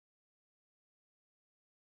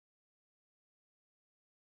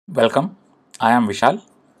Welcome. I am Vishal,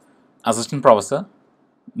 Assistant Professor,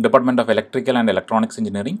 Department of Electrical and Electronics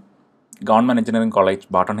Engineering, Government Engineering College,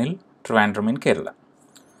 Barton Hill, Trivandrum in Kerala.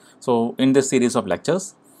 So, in this series of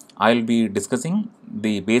lectures, I will be discussing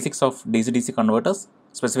the basics of DC-DC converters,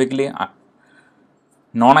 specifically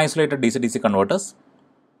non-isolated DC-DC converters.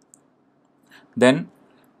 Then,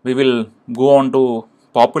 we will go on to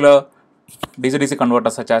popular DC-DC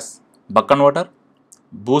converters such as buck converter,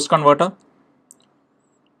 boost converter,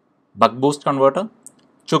 buck boost converter,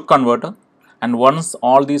 choke converter, and once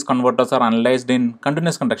all these converters are analyzed in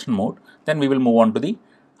continuous conduction mode, then we will move on to the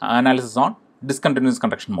analysis on discontinuous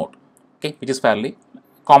conduction mode, okay, which is fairly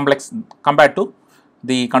complex compared to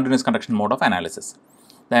the continuous conduction mode of analysis.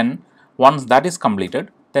 Then once that is completed,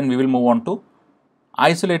 then we will move on to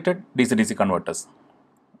isolated DC-DC converters,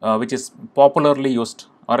 which is popularly used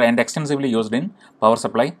and extensively used in power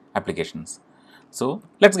supply applications. So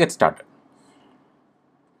let's get started.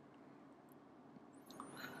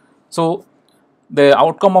 So, the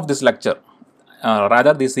outcome of this lecture,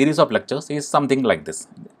 rather the series of lectures is something like this.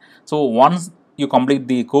 So, once you complete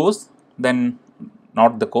the course, then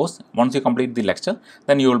not the course, once you complete the lecture,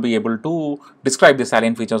 then you will be able to describe the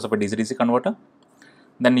salient features of a DC-DC converter.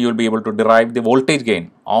 Then you will be able to derive the voltage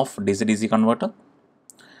gain of DC-DC converter,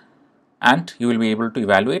 and you will be able to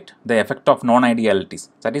evaluate the effect of non-idealities.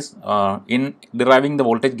 That is, in deriving the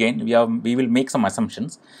voltage gain, we will make some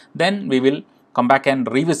assumptions. Then we will come back and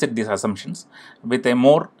revisit these assumptions with a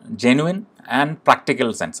more genuine and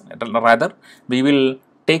practical sense. Rather, we will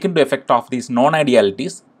take into effect of these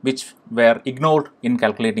non-idealities which were ignored in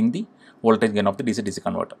calculating the voltage gain of the DC-DC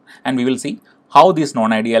converter, and we will see how these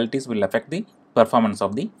non-idealities will affect the performance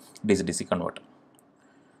of the DC-DC converter.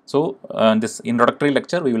 So, in this introductory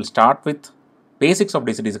lecture, we will start with basics of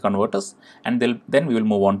DC-DC converters, and then we will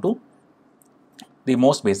move on to the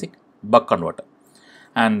most basic buck converter.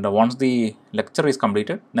 And once the lecture is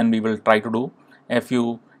completed, then we will try to do a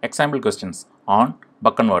few example questions on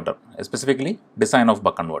buck converter, specifically design of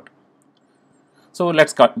buck converter. So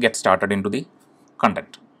let's get started into the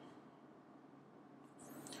content.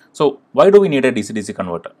 So why do we need a DC-DC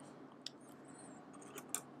converter?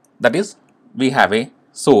 That is, we have a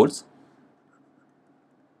source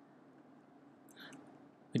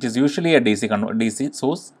which is usually a DC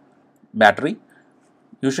source, battery,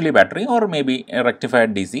 usually battery or maybe a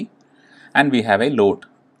rectified DC, and we have a load.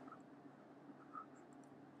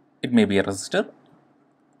 It may be a resistor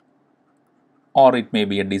or it may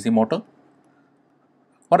be a DC motor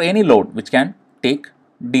or any load which can take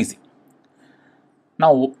DC.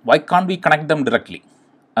 Now, why can't we connect them directly?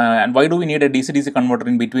 And why do we need a DC-DC converter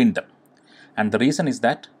in between them? And the reason is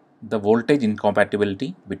that the voltage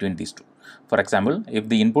incompatibility between these two. For example, if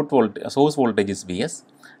the input source voltage is Vs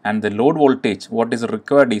and the load voltage what is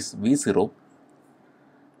required is V0,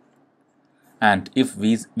 and if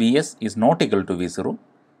Vs is not equal to V0,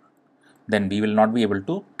 then we will not be able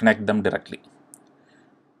to connect them directly.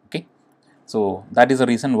 Okay, so that is the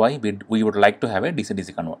reason why we would like to have a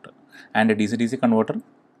DC-DC converter, and a DC-DC converter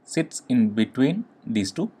sits in between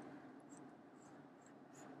these two,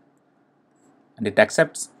 and it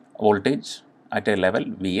accepts voltage at a level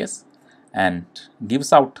Vs and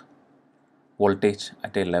gives out voltage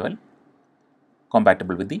at a level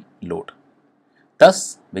compatible with the load.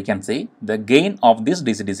 Thus, we can say the gain of this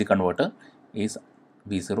DC-DC converter is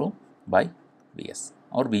V0 by Vs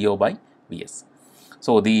or VO by Vs.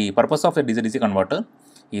 So, the purpose of a DC-DC converter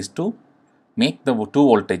is to make the two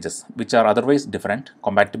voltages which are otherwise different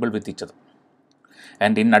compatible with each other.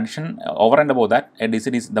 And in addition, over and above that,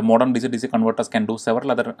 the modern DC-DC converters can do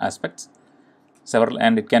several other aspects,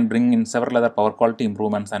 and it can bring in several other power quality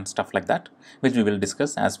improvements and stuff like that, which we will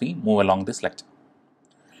discuss as we move along this lecture.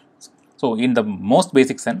 So, in the most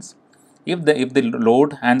basic sense, if the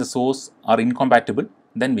load and the source are incompatible,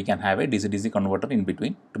 then we can have a DC-DC converter in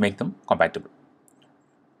between to make them compatible.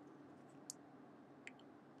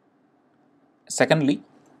 Secondly,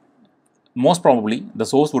 most probably the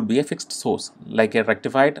source would be a fixed source, like a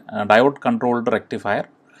rectified diode controlled rectifier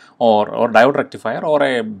or diode rectifier or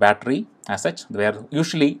a battery as such, where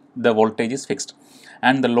usually the voltage is fixed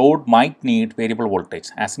and the load might need variable voltage,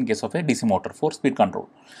 as in case of a DC motor for speed control.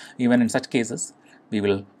 Even in such cases, we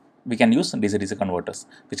can use DC-DC converters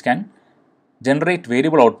which can generate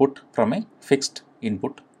variable output from a fixed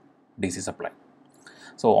input DC supply.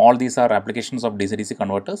 So all these are applications of DC-DC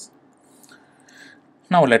converters.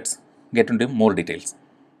 Now let's get into more details.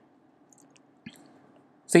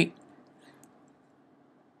 See,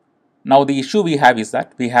 now the issue we have is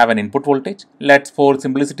that we have an input voltage. For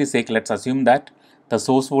simplicity's sake, let's assume that the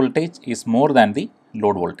source voltage is more than the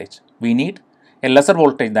load voltage. We need a lesser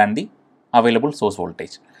voltage than the available source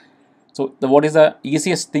voltage. So, what is the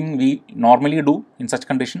easiest thing we normally do in such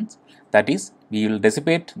conditions? That is, we will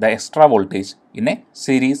dissipate the extra voltage in a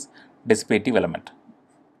series dissipative element.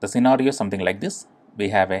 The scenario is something like this. We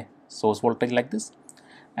have a source voltage like this,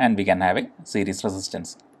 and we can have a series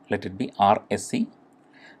resistance. Let it be RSC,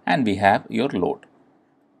 and we have your load.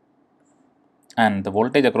 And the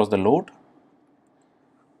voltage across the load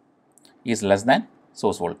is less than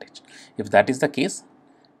source voltage. If that is the case,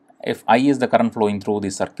 if I is the current flowing through the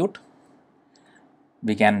circuit,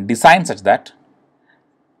 we can design such that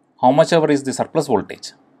how much ever is the surplus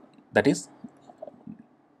voltage, that is,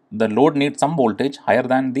 the load needs some voltage higher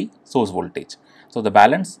than the source voltage. So, the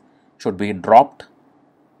balance should be dropped.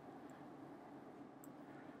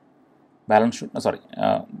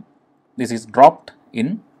 This is dropped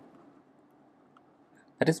in,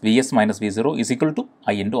 that is, Vs minus V0 is equal to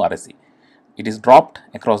I into RSC. It is dropped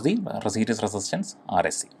across the series resistance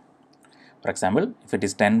RSC. For example, if it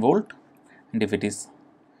is 10 volt and if it is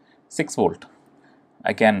 6 volt,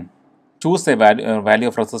 I can choose a value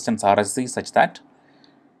of resistance RSC such that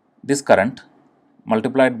this current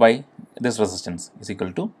multiplied by this resistance is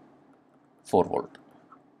equal to 4 volt.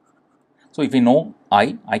 So, if we know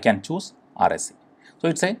I can choose RSC. So,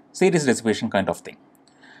 it is a series dissipation kind of thing.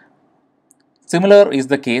 Similar is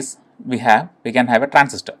the case we can have a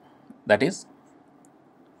transistor, that is,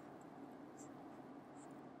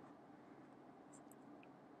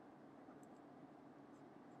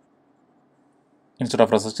 instead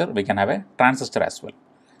of resistor we can have a transistor as well.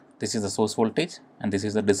 This is the source voltage and this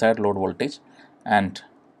is the desired load voltage, and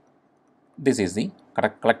this is the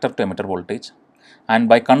collector to emitter voltage, and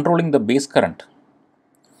by controlling the base current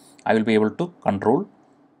I will be able to control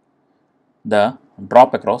the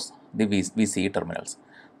drop across the VCE terminals.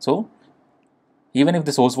 So, even if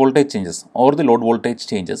the source voltage changes or the load voltage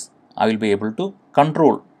changes, I will be able to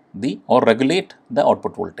control or regulate the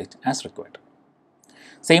output voltage as required.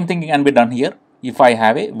 Same thing can be done here if I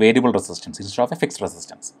have a variable resistance instead of a fixed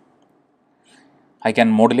resistance. I can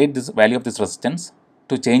modulate this value of this resistance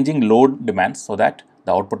to changing load demands so that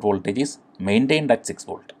the output voltage is maintained at 6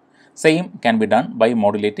 volt. Same can be done by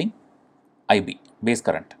modulating IB, base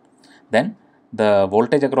current. Then the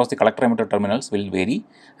voltage across the collector emitter terminals will vary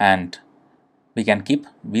and we can keep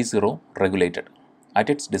V0 regulated at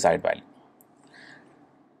its desired value.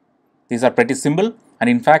 These are pretty simple, and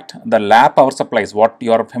in fact the lab power supplies, what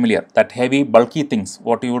you are familiar, that heavy bulky things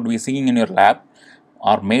what you would be seeing in your lab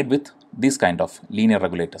are made with these kind of linear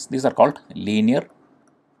regulators. These are called linear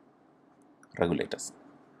regulators.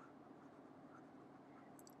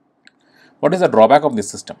 What is the drawback of this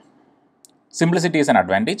system? Simplicity is an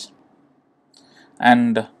advantage.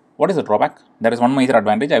 And what is the drawback? There is one major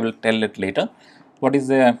advantage, I will tell it later. What is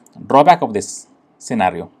the drawback of this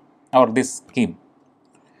scenario or this scheme?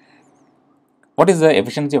 What is the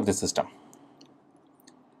efficiency of this system?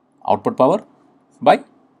 Output power by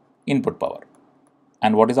input power.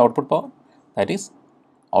 And what is output power? That is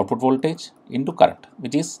output voltage into current,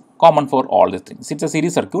 which is common for all these things. It's a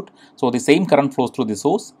series circuit, so the same current flows through the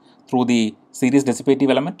source, through the series dissipative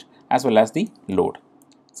element as well as the load.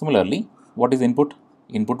 Similarly, what is input?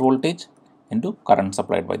 Input voltage into current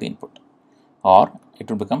supplied by the input, or it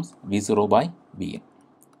will becomes V0 by Vn.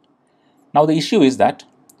 Now the issue is that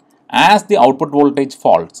as the output voltage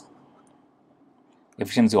falls,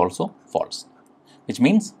 efficiency also falls, which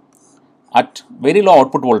means at very low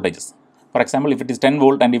output voltages, for example, if it is 10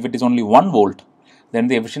 volt and if it is only 1 volt, then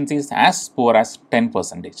the efficiency is as poor as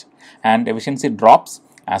 10%, and efficiency drops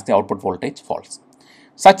as the output voltage falls.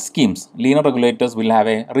 Such schemes, linear regulators, will have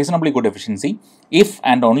a reasonably good efficiency if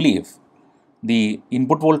and only if the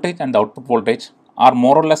input voltage and the output voltage are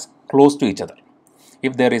more or less close to each other.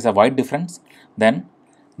 If there is a wide difference, then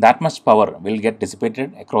that much power will get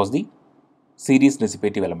dissipated across the series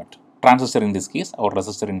dissipative element, transistor in this case or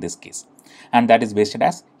resistor in this case, and that is wasted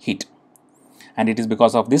as heat. And it is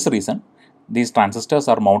because of this reason these transistors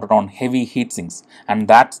are mounted on heavy heat sinks, and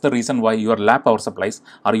that's the reason why your lab power supplies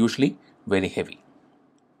are usually very heavy.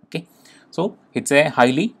 Okay, so it's a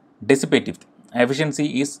highly dissipative thing.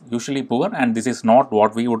 Efficiency is usually poor, and this is not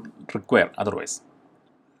what we would require otherwise.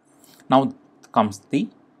 Now comes the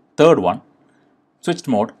third one, switched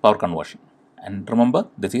mode power conversion. And remember,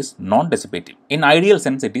 this is non-dissipative. In ideal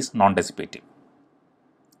sense, it is non-dissipative.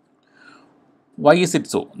 Why is it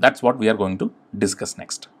so? That's what we are going to discuss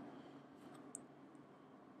next.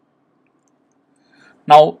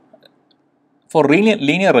 Now, for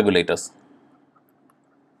linear regulators,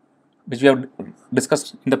 which we have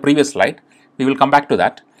discussed in the previous slide, we will come back to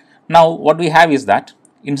that. Now, what we have is that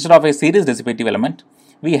instead of a series dissipative element,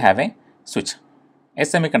 we have a switch, a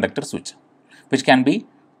semiconductor switch, which can be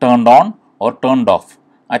turned on or turned off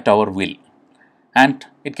at our will, and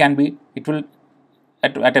it will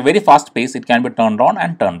at a very fast pace, it can be turned on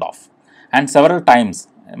and turned off, and several times,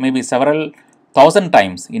 maybe several thousand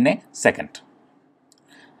times in a second.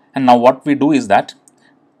 And now what we do is that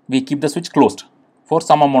we keep the switch closed for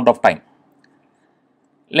some amount of time.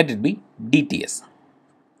 Let it be dTs,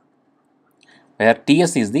 where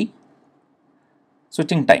Ts is the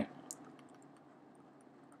switching time.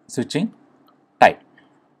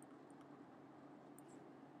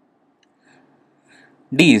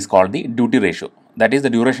 D is called the duty ratio, that is the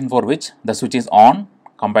duration for which the switch is on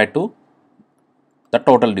compared to the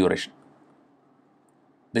total duration.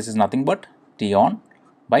 This is nothing but T on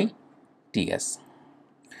by Ts.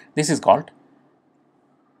 This is called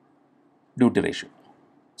duty ratio.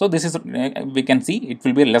 So this is, we can see it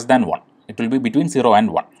will be less than 1. It will be between 0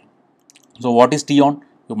 and 1. So what is T on?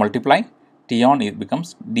 You multiply T on, it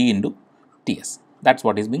becomes D into Ts. That's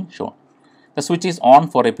what is being shown. The switch is on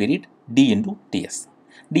for a period D into Ts.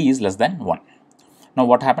 D is less than 1. Now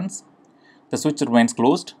what happens? The switch remains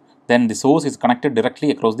closed, then the source is connected directly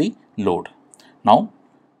across the load. Now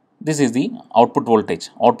this is the output voltage.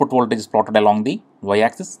 Output voltage is plotted along the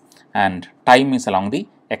y-axis and time is along the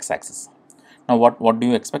x-axis. Now what do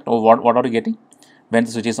you expect, or what are you getting? When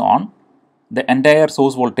the switch is on, the entire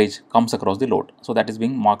source voltage comes across the load. So that is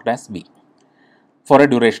being marked as V for a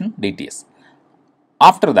duration dTs.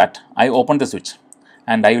 After that, I open the switch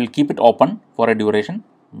and I will keep it open for a duration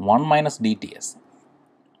 1 minus dTs.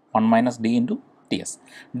 1 minus d into Ts.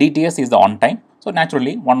 dTs is the on time. So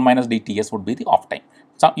naturally 1 minus dTs would be the off time.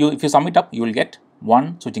 So if you sum it up, you will get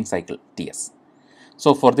 1 switching cycle Ts.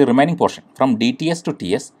 So for the remaining portion from dTs to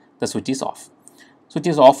Ts, the switch is off. Switch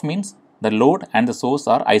is off means the load and the source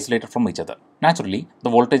are isolated from each other. Naturally, the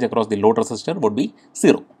voltage across the load resistor would be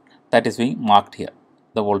 0. That is being marked here.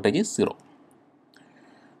 The voltage is 0.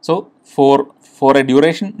 So for a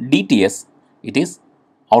duration dTs, it is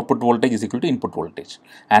output voltage is equal to input voltage,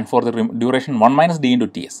 and for the duration 1 minus d into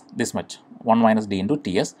Ts, this much 1 minus d into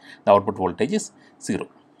Ts, the output voltage is 0.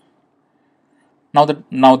 Now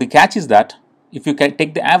the catch is that if you can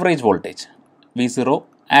take the average voltage, V0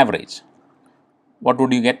 average, what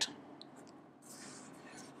would you get?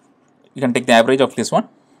 You can take the average of this one.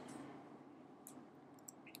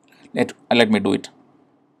 Let me do it.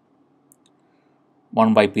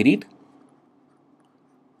 1 by period.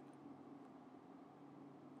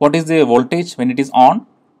 What is the voltage when it is on?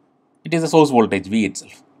 It is the source voltage V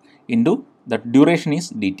itself into the duration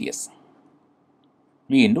is dTs.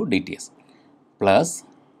 V into dTs plus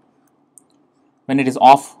when it is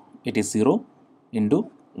off, it is 0 into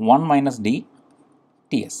 1 minus d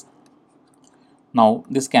Ts. Now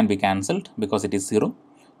this can be cancelled because it is 0.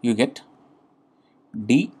 You get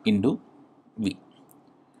d into V,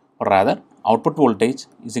 or rather output voltage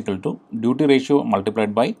is equal to duty ratio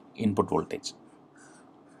multiplied by input voltage.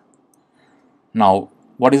 Now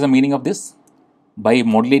what is the meaning of this? By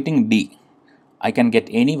modulating d, I can get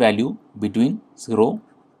any value between 0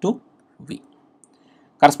 to V.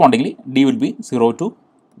 Correspondingly, d will be 0 to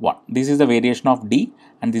 1. This is the variation of d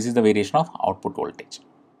and this is the variation of output voltage.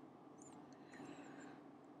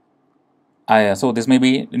 So this may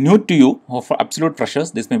be new to you, or for absolute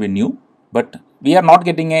freshers this may be new, but we are not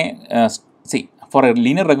getting a, see, for a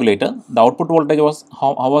linear regulator, the output voltage was,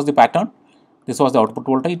 how was the pattern? This was the output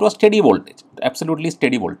voltage, it was steady voltage, absolutely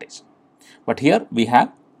steady voltage. But here we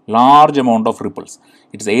have large amount of ripples.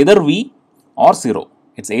 It is either V or 0.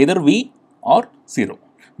 It is either V or 0.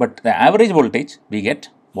 But the average voltage we get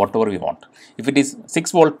whatever we want. If it is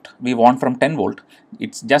 6 volt we want from 10 volt,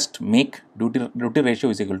 it's just make duty ratio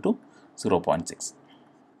is equal to 0.6.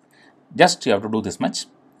 Just you have to do this much.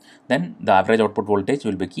 Then the average output voltage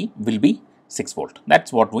will be 6 volt.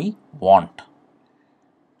 That's what we want.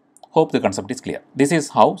 Hope the concept is clear. This is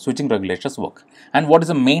how switching regulators work. And what is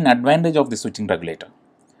the main advantage of the switching regulator?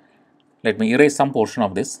 Let me erase some portion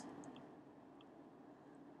of this.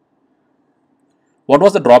 What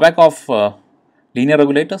was the drawback of linear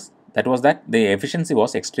regulators? That was that the efficiency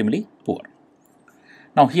was extremely poor.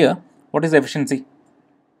 Now here, what is the efficiency?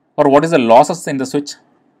 Or what is the losses in the switch?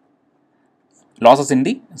 Losses in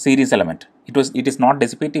the series element. It is not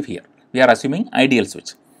dissipative here. We are assuming ideal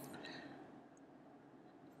switch.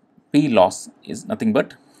 P loss is nothing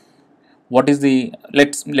but what is the,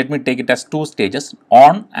 let me take it as 2 stages,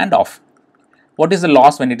 on and off. What is the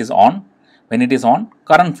loss when it is on? When it is on,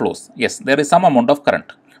 current flows. Yes, there is some amount of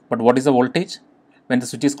current. But what is the voltage when the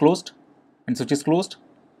switch is closed? When switch is closed,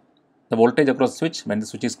 the voltage across the switch when the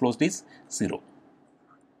switch is closed is 0.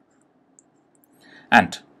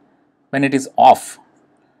 And when it is off,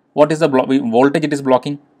 what is the voltage it is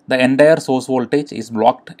blocking? the entire source voltage is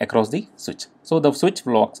blocked across the switch. So the switch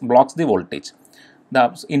blocks the voltage. The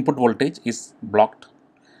input voltage is blocked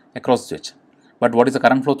across the switch. But what is the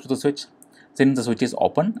current flow through the switch? Since the switch is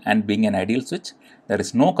open and being an ideal switch, there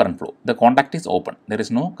is no current flow. The contact is open. There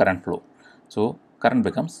is no current flow. So current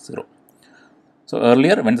becomes 0. So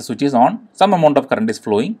earlier when the switch is on, some amount of current is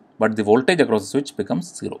flowing, but the voltage across the switch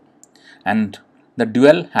becomes 0. And the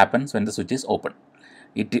dual happens when the switch is open.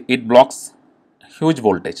 It blocks huge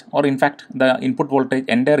voltage, or in fact the input voltage,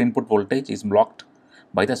 entire input voltage is blocked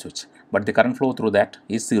by the switch, but the current flow through that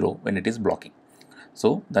is 0 when it is blocking. So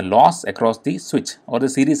the loss across the switch or the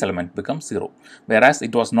series element becomes 0, whereas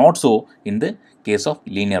it was not so in the case of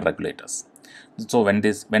linear regulators. So when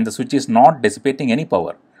the switch is not dissipating any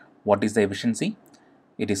power, what is the efficiency?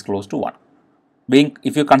 It is close to 1.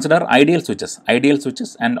 If you consider ideal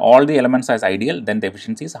switches and all the elements as ideal, then the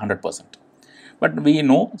efficiency is 100%. But we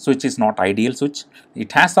know switch is not ideal switch.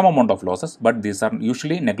 It has some amount of losses, but these are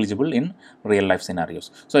usually negligible in real life scenarios.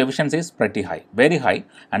 So efficiency is pretty high, very high,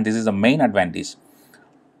 and this is the main advantage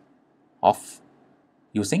of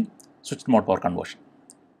using switched mode power conversion.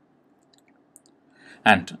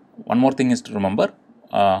 And one more thing is to remember,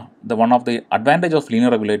 one of the advantage of linear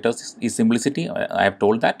regulators is simplicity. I have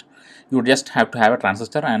told that you just have to have a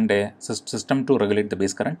transistor and a system to regulate the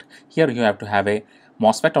base current. Here you have to have a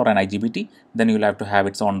MOSFET or an IGBT, then you will have to have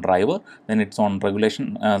its own driver, then its own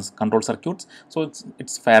regulation control circuits. So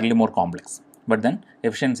it's fairly more complex, but then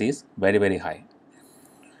efficiency is very high,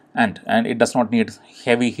 and it does not need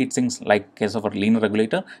heavy heat sinks like case of a linear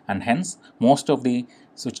regulator, and hence most of the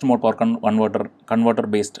switched mode power converter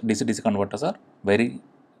based DC-DC converters are very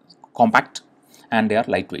compact and they are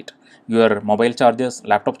lightweight. Your mobile chargers,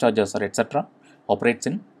 laptop chargers, or etc. operates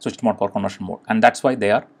in switched mode power conversion mode, and that's why they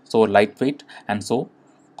are so lightweight and so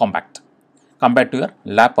compact compared to your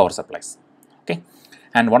lab power supplies. Okay,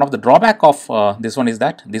 and one of the drawback of this one is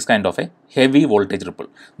that this kind of a heavy voltage ripple,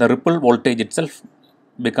 the ripple voltage itself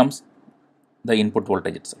becomes the input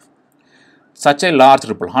voltage itself. Such a large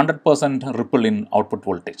ripple, 100% ripple in output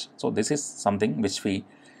voltage. So this is something which we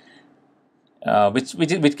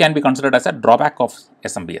which can be considered as a drawback of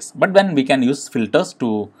SMPS. But then we can use filters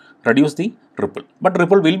to reduce the ripple. But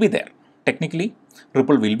ripple will be there. Technically,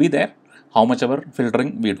 ripple will be there, how much ever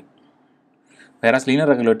filtering we do. Whereas linear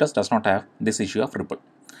regulators does not have this issue of ripple.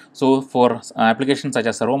 So for applications such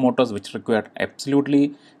as servo motors which require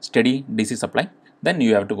absolutely steady DC supply, then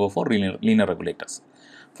you have to go for linear regulators.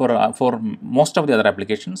 For most of the other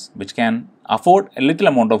applications which can afford a little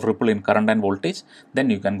amount of ripple in current and voltage,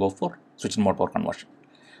 then you can go for switched mode power conversion.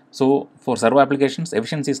 So for servo applications,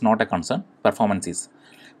 efficiency is not a concern, performance is.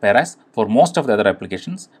 Whereas for most of the other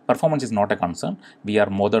applications, performance is not a concern, we are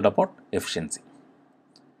bothered about efficiency.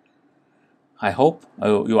 I hope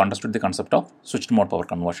you understood the concept of switched mode power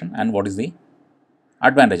conversion and what is the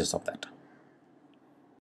advantages of that.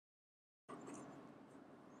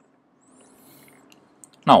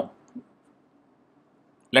 Now,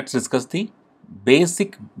 let's discuss the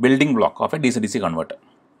basic building block of a DC-DC converter.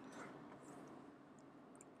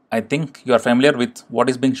 I think you are familiar with what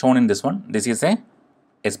is being shown in this one. This is a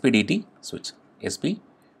SPDT switch.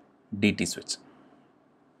 SPDT switch.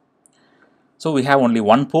 So we have only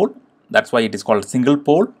one pole. That's why it is called single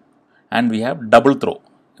pole, and we have double throw.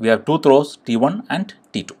 We have two throws, T1 and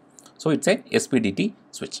T2. So it's a SPDT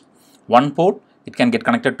switch. One pole, it can get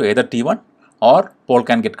connected to either T1 or pole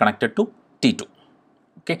can get connected to T2.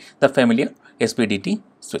 Okay, the familiar SPDT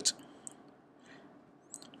switch.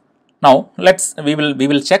 Now we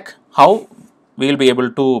will check how we will be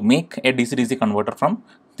able to make a DC-DC converter from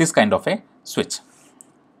this kind of a switch.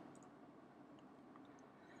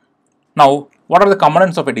 Now, what are the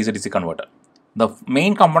components of a DC-DC converter? The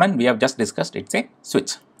main component we have just discussed, it's a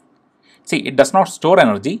switch. See, it does not store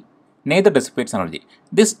energy, neither dissipates energy.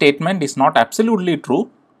 This statement is not absolutely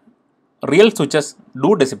true. Real switches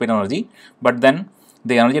do dissipate energy, but then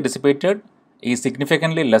the energy dissipated is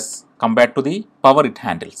significantly less compared to the power it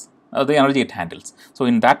handles, the energy it handles. So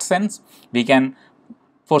in that sense, we can,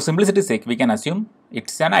 for simplicity's sake, we can assume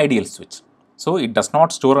it's an ideal switch. So it does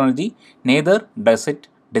not store energy, neither does it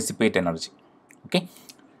dissipate energy. Okay.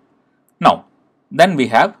 Now, then we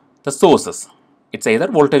have the sources. It's either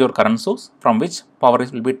voltage or current source from which power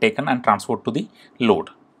will be taken and transferred to the load.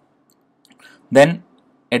 Then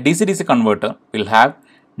a DC-DC converter will have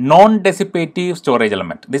non-dissipative storage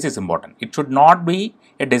element. This is important. It should not be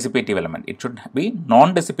a dissipative element. It should be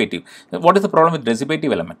non-dissipative. What is the problem with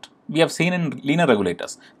dissipative element? We have seen in linear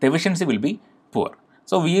regulators, the efficiency will be poor.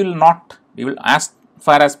 So we will as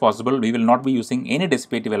far as possible, we will not be using any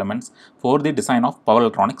dissipative elements for the design of power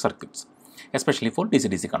electronic circuits. especially for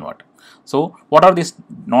DC-DC converter. So, what are these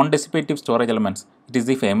non-dissipative storage elements? It is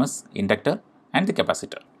the famous inductor and the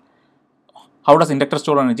capacitor. How does inductor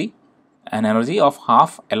store energy? An energy of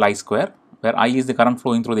half Li square, where I is the current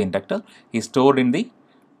flowing through the inductor, is stored in the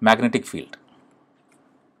magnetic field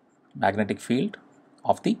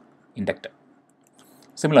of the inductor.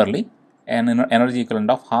 Similarly, an energy equivalent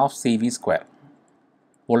of half CV square,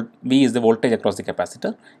 V is the voltage across the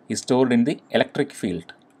capacitor, is stored in the electric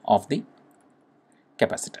field of the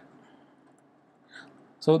capacitor.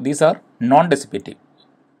 So, these are non-dissipative.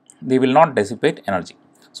 They will not dissipate energy.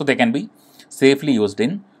 So, they can be safely used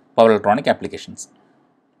in power electronic applications.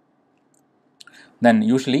 Then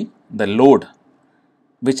usually the load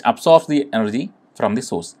which absorbs the energy from the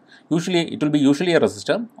source. Usually it will be a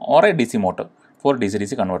resistor or a DC motor for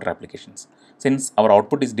DC-DC converter applications. Since our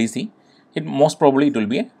output is DC, most probably it will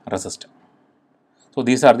be a resistor. So,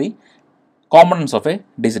 these are the components of a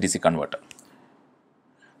DC-DC converter.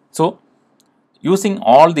 So, using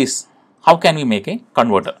all this, how can we make a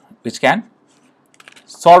converter which can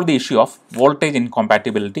solve the issue of voltage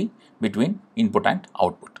incompatibility between input and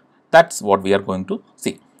output? That's what we are going to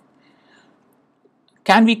see.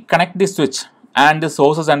 Can we connect the switch and the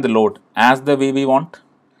sources and the load as the way we want?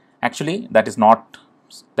 Actually, that is not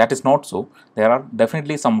so. There are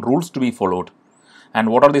definitely some rules to be followed. And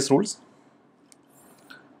what are these rules?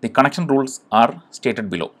 The connection rules are stated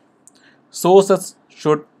below. Sources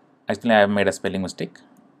should, actually I have made a spelling mistake.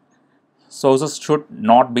 Sources should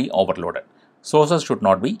not be overloaded. Sources should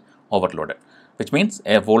not be overloaded, which means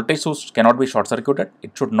a voltage source cannot be short circuited.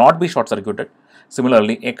 It should not be short circuited.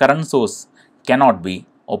 Similarly, a current source cannot be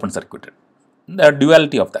open circuited. The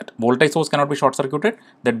duality of that, voltage source cannot be short circuited.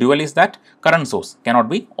 The dual is that current source cannot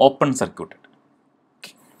be open circuited.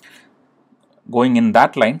 Okay. Going in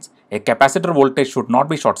that lines, a capacitor voltage should not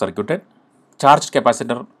be short circuited. Charged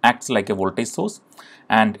capacitor acts like a voltage source,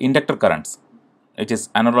 and inductor currents, which is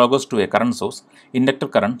analogous to a current source, inductor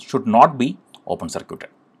current should not be open circuited.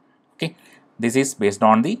 Okay. This is based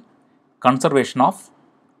on the conservation of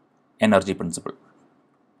energy principle.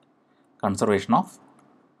 Conservation of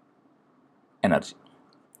energy.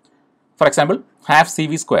 For example, half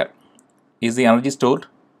CV square is the energy stored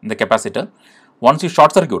in the capacitor. Once you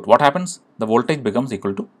short circuit, what happens? The voltage becomes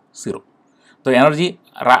equal to 0. The energy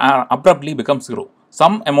abruptly becomes 0.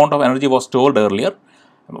 Some amount of energy was stored earlier.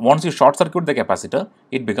 Once you short circuit the capacitor,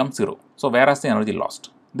 it becomes 0. So, whereas the energy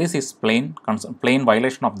lost. This is plain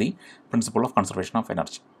violation of the principle of conservation of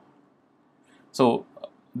energy. So,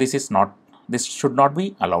 this should not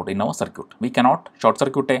be allowed in our circuit. We cannot short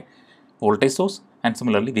circuit a voltage source, and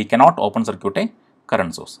similarly we cannot open circuit a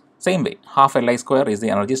current source. Same way, half Li square is the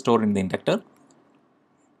energy stored in the inductor.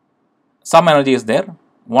 Some energy is there.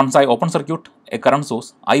 Once I open circuit a current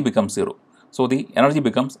source, I becomes 0. So, the energy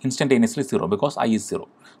becomes instantaneously 0 because I is 0.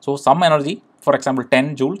 So, some energy, for example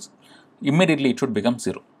 10 joules, immediately it should become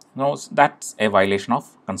 0. Now, that's a violation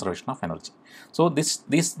of conservation of energy. So, these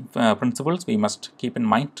principles we must keep in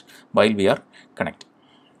mind while we are connecting.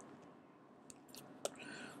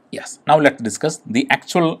 Yes, now let us discuss the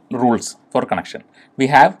actual rules for connection. We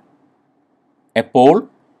have a pole,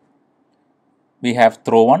 we have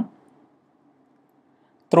throw 1,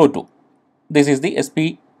 throw 2. This is the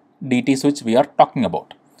SPDT switch we are talking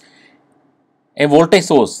about. A voltage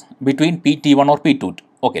source between PT1 or P2.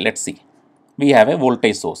 Okay, let's see. We have a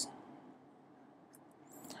voltage source.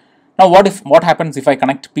 Now, what happens if I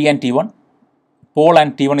connect P and T1? Pole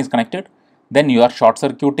and T1 is connected. Then you are short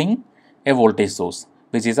circuiting a voltage source,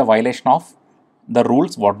 which is a violation of the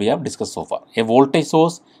rules what we have discussed so far. A voltage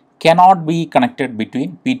source cannot be connected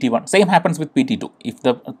between PT1. Same happens with PT2. If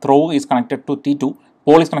the throw is connected to T2,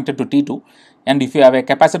 pole is connected to T2, and if you have a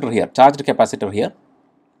capacitor here, charged capacitor here,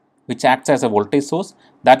 which acts as a voltage source,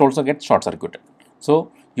 that also gets short circuited.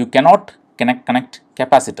 So, you cannot connect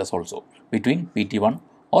capacitors also between PT1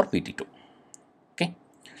 or PT2. Okay.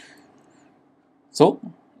 So,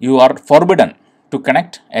 you are forbidden to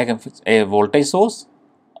connect a voltage source,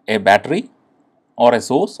 a battery or a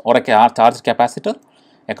source or a charged capacitor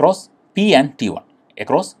across P and T1,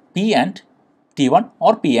 across P and T1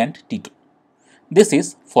 or P and T2. This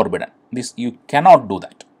is forbidden. This you cannot do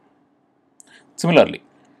that. Similarly,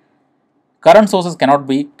 current sources cannot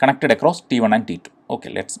be connected across T1 and T2. Okay,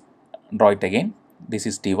 let's draw it again. This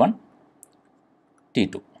is T1,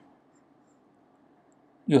 T2.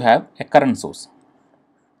 You have a current source,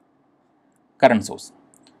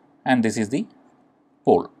 and this is the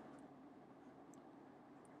pole.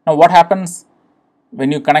 Now, what happens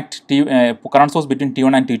when you connect current source between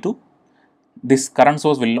T1 and T2? This current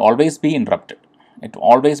source will always be interrupted. It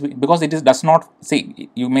always be, because it does not, see,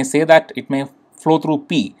 you may say that it may flow through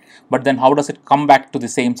P, but then how does it come back to the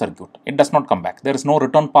same circuit? It does not come back. There is no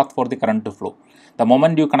return path for the current to flow. The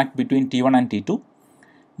moment you connect between T1 and T2,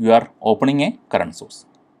 you are opening a current source.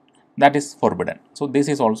 That is forbidden. So this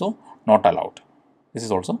is also not allowed. This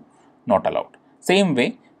is also not allowed. Same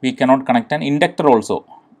way, we cannot connect an inductor also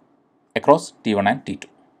across T1 and T2,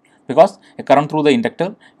 because a current through the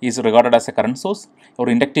inductor is regarded as a current source. Your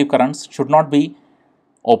inductive currents should not be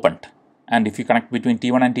opened, and if you connect between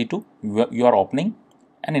T1 and T2, you are opening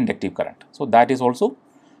an inductive current. So that is also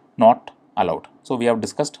not allowed. So we have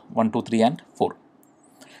discussed 1, 2, 3 and 4.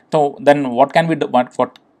 So then what can be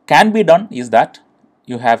done is that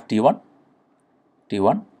you have T1,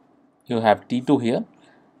 you have T2 here,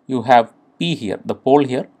 you have P here, the pole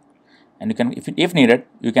here, and you can, if needed,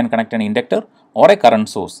 you can connect an inductor or a current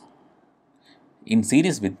source in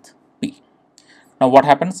series with P. Now what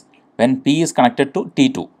happens when P is connected to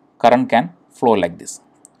T2? Current can flow like this.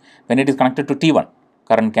 When it is connected to T1,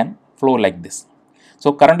 current can flow like this.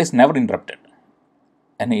 So current is never interrupted.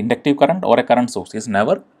 An inductive current or a current source is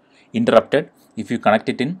never interrupted if you connect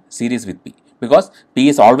it in series with P, because P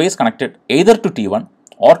is always connected either to T1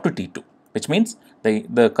 or to T2, which means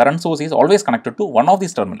the current source is always connected to one of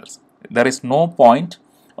these terminals. There is no point,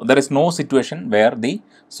 there is no situation where the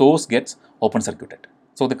source gets open circuited.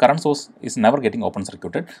 So the current source is never getting open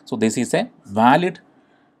circuited. So this is a valid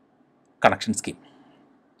connection scheme.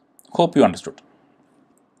 Hope you understood.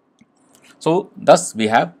 So thus we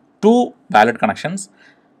have two valid connections.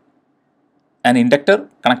 An inductor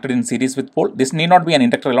connected in series with pole. This need not be an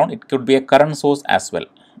inductor alone, it could be a current source as well.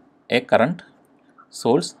 A current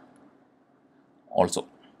source also.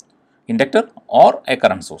 Inductor or a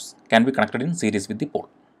current source can be connected in series with the pole.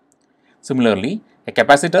 Similarly, a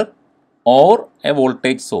capacitor or a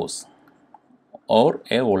voltage source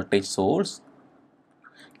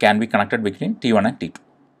can be connected between T1 and T2.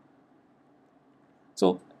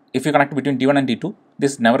 So if you connect between T1 and T2,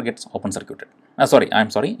 this never gets open circuited.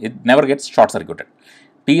 It never gets short circuited.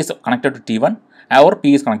 P is connected to T1 or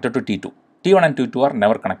P is connected to T2. T1 and T2 are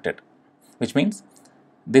never connected, which means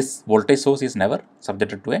this voltage source is never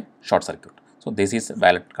subjected to a short circuit. So this is a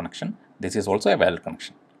valid connection. This is also a valid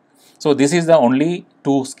connection. So this is the only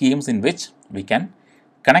two schemes in which we can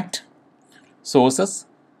connect sources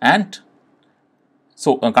and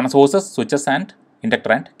switches and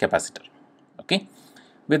inductor and capacitor. Okay.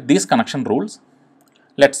 With these connection rules,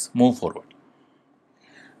 let's move forward.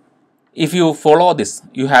 If you follow this,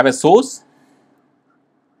 you have a source,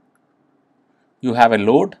 you have a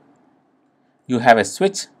load, you have a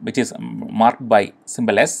switch which is marked by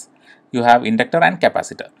symbol S, you have inductor and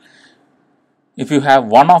capacitor. If you have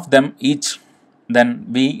one of them each,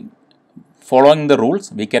 then following the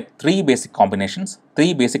rules, we get three basic combinations,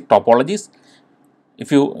 three basic topologies.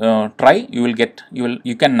 If you try,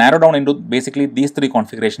 you can narrow down into basically these three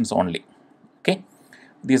configurations only. Okay,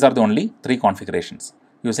 these are the only three configurations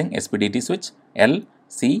using SPDT switch, L,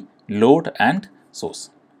 C, load and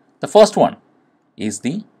source. The first one is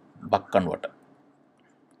the buck converter.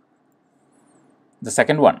 The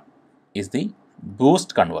second one is the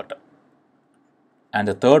boost converter. And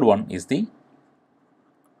the third one is the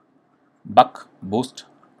buck boost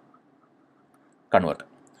converter.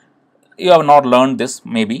 You have not learned this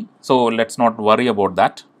maybe, so let's not worry about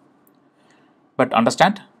that. But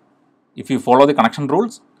understand, if you follow the connection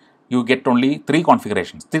rules, you get only three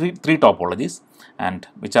configurations, three topologies, and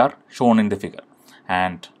which are shown in the figure.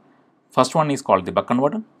 And first one is called the buck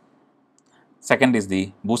converter, second is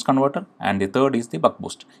the boost converter, and the third is the buck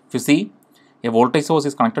boost. If you see, a voltage source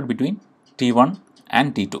is connected between T1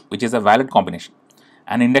 and T2, which is a valid combination.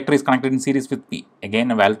 An inductor is connected in series with P,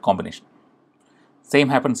 again a valid combination. Same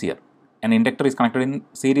happens here. An inductor is connected in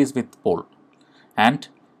series with pole, and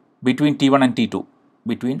between T1 and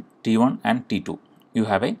T2, you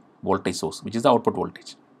have a voltage source, which is the output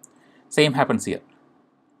voltage. Same happens here.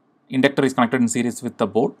 Inductor is connected in series with the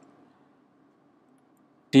pole.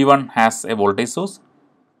 T1 has a voltage source,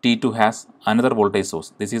 T2 has another voltage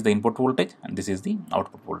source. This is the input voltage and this is the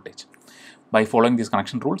output voltage. By following these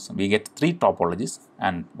connection rules, we get three topologies,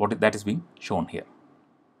 and that is being shown here.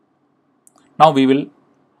 Now we will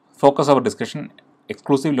focus our discussion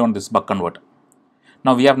exclusively on this buck converter.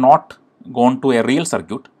 Now we have not gone to a real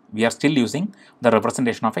circuit, we are still using the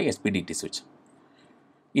representation of a SPDT switch.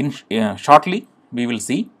 Shortly we will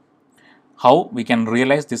see how we can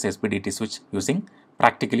realize this SPDT switch using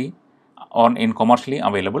practically or in commercially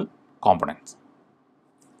available components.